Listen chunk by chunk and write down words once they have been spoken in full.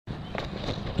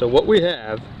So what we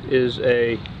have is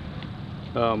a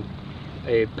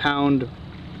pound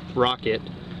rocket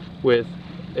with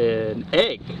an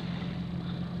egg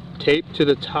taped to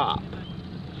the top.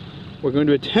 We're going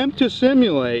to attempt to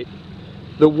simulate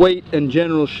the weight and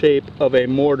general shape of a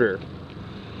mortar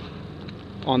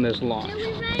on this launch.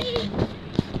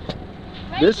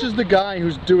 This is the guy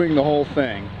who's doing the whole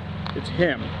thing. It's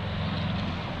him.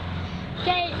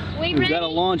 Okay, We've got a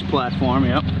launch platform,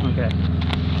 yep. Okay.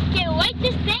 Okay, light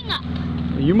this thing up.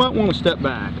 You might want to step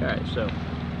back. Alright,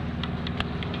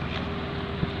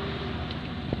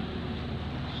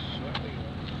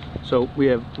 so we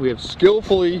have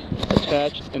skillfully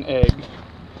attached an egg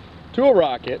to a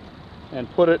rocket and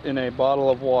put it in a bottle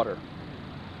of water.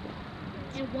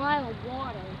 A while of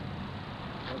water.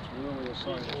 That's really a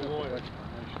scientific explanation.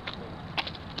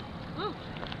 Oh.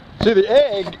 See, the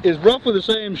egg is roughly the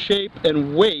same shape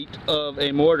and weight of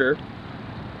a mortar,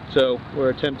 so we're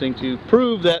attempting to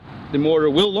prove that the mortar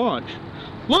will launch.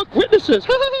 Look, witnesses!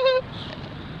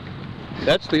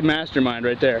 That's the mastermind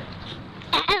right there.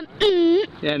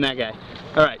 Yeah, and that guy.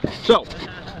 Alright, so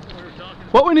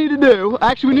what we need to do,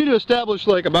 actually we need to establish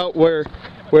like about where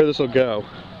this will go.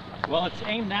 Well, it's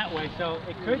aimed that way, so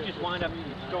it could just wind up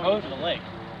going over the lake.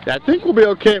 I think we'll be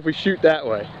okay if we shoot that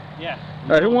way. Yeah.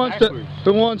 Alright, who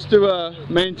wants to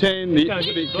maintain the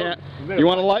you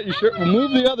want to light your shirt? We'll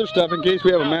move the other stuff in case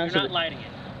we have a massive. You're not lighting it.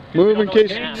 Move in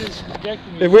case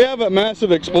if we have a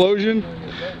massive explosion,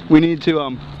 we need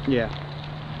to yeah.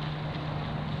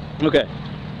 Okay.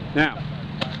 Now,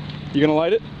 you gonna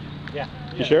light it? Yeah.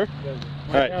 You sure?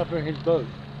 All right. Now for his boat.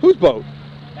 Whose boat?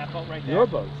 That boat right there. Your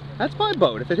boat. That's my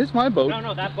boat. If it hits my boat.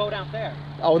 No, that boat out there.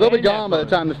 Oh, they'll be And that gone by the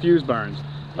boat. time the fuse burns.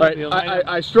 All right.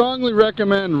 I strongly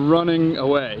recommend running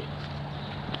away.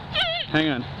 Hang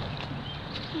on.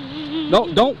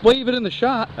 Don't wave it in the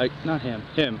shot. Not him.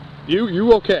 Him.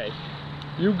 You okay?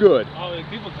 You good? Oh, there's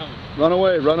people coming. Run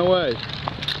away. Run away.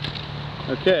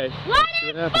 Okay. Light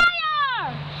it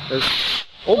fire!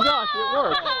 Oh gosh, it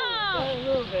worked.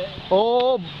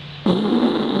 Oh.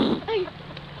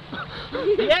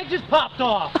 The egg just popped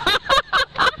off.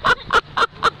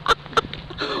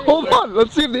 Hold on,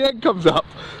 let's see if the egg comes up.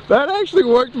 That actually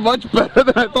worked much better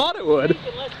than I thought it would.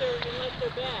 Unless they're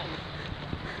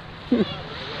bad.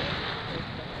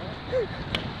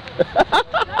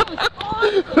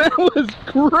 That was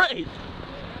great.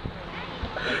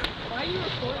 Why are you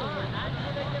recording?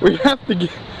 We have to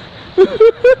get.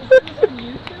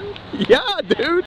 Yeah, dude.